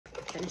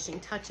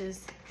finishing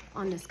touches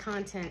on this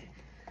content.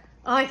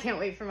 Oh, I can't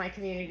wait for my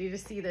community to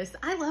see this.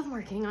 I love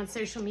marketing on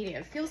social media.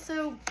 It feels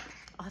so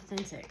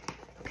authentic.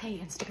 Okay,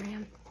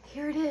 Instagram,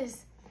 here it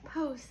is.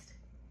 Post.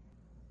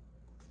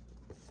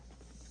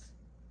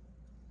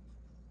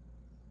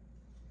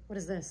 What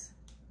is this?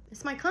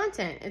 It's my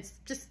content. It's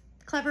just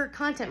clever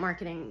content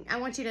marketing.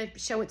 I want you to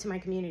show it to my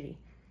community.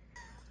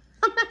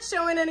 I'm not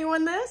showing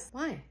anyone this.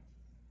 Why?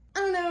 I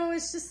don't know.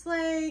 It's just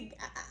like,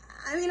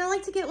 I mean, I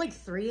like to get like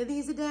 3 of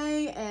these a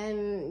day,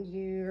 and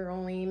you're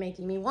only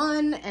making me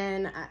 1,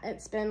 and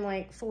it's been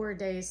like 4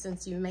 days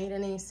since you made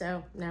any,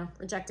 so no,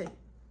 rejected.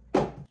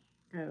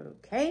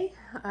 Okay,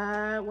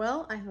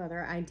 well, I have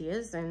other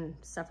ideas and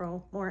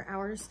several more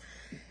hours.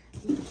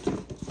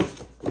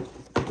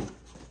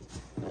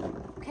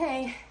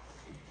 Okay,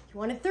 you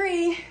wanted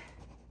 3.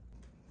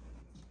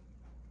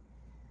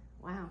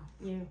 Wow,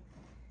 you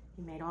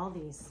made all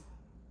these.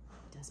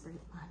 Desperate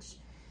lunch.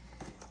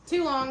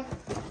 Too long,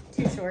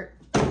 too short,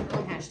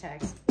 wrong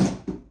hashtags.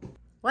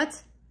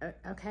 What?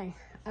 Okay,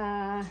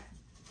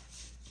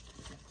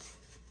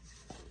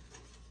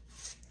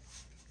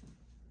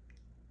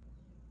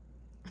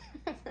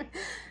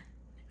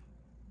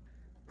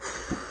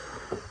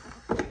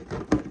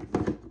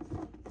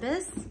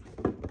 this?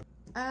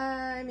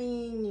 I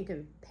mean, you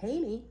can pay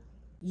me.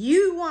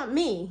 You want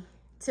me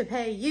to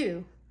pay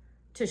you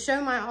to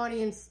show my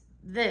audience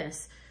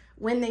this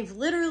when they've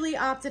literally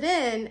opted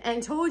in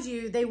and told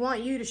you they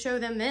want you to show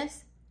them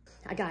this?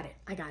 I got it.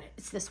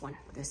 It's this one.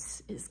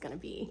 This is gonna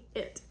be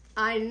it.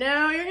 I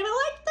know you're gonna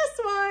like this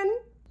one.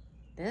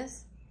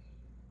 This?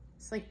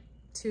 It's like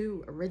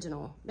too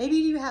original. Maybe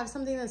you have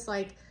something that's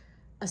like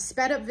a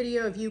sped up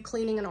video of you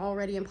cleaning an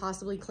already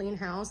impossibly clean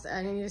house.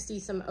 I need to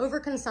see some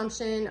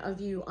overconsumption of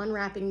you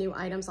unwrapping new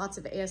items, lots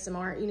of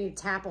ASMR. You need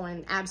to tap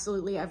on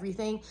absolutely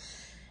everything.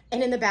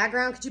 And in the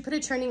background, could you put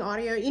a trending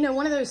audio? You know,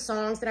 one of those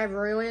songs that I've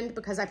ruined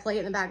because I play it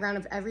in the background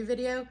of every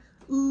video.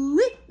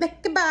 You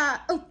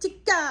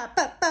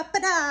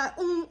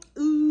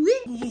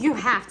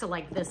have to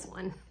like this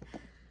one.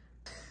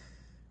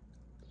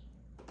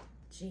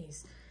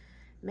 Jeez,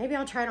 maybe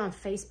I'll try it on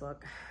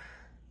Facebook.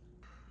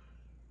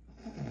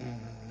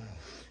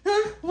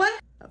 Huh?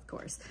 What? Of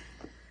course.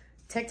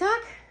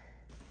 TikTok?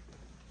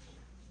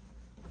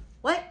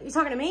 What? You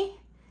talking to me?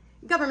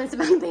 Government's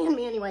about to ban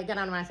me anyway. Get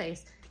out of my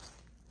face.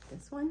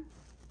 This one?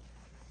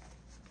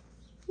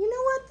 You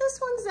know what?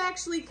 This one's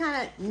actually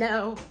kind of,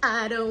 no,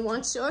 I don't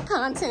want your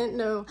content.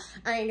 No,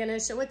 I ain't gonna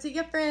show it to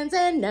your friends.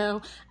 And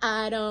no,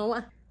 I don't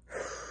want.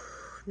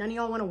 None of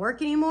y'all want to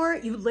work anymore.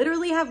 You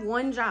literally have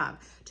one job: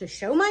 to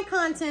show my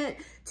content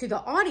to the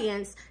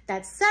audience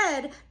that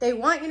said they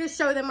want you to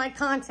show them my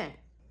content.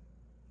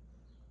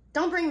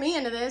 Don't bring me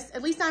into this.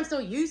 At least I'm still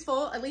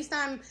useful. At least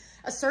I'm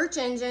a search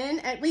engine.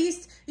 At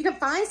least you can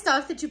find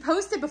stuff that you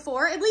posted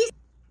before. At least.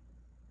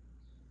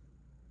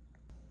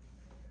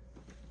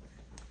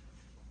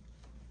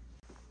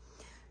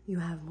 You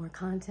have more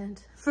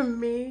content from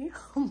me.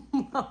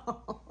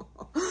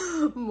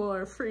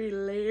 More free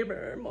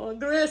labor, more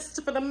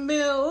grist for the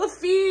mill.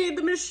 Feed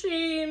the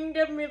machine,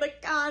 give me the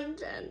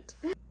content.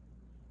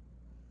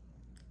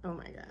 Oh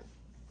my God.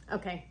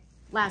 Okay,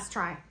 last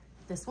try.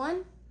 This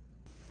one?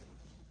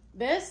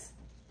 This?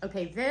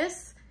 Okay,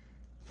 this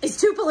is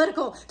too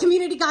political.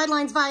 Community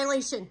guidelines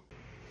violation.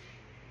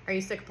 Are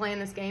you sick of playing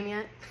this game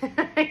yet?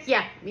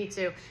 Yeah, me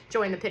too.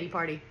 Join the pity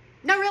party.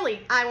 No, really,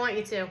 I want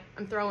you to.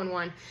 I'm throwing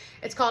one.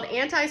 It's called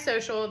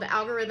Antisocial, the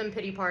Algorithm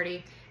Pity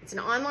Party. It's an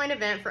online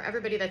event for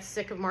everybody that's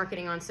sick of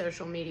marketing on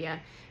social media.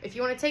 If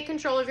you want to take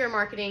control of your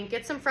marketing,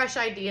 get some fresh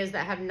ideas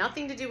that have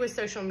nothing to do with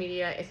social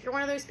media. If you're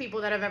one of those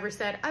people that have ever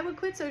said, I would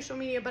quit social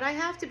media, but I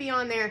have to be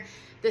on there,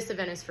 this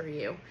event is for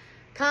you.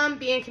 Come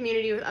be in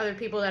community with other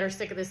people that are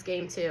sick of this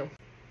game too.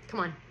 Come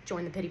on,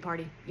 join the pity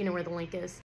party. You know where the link is.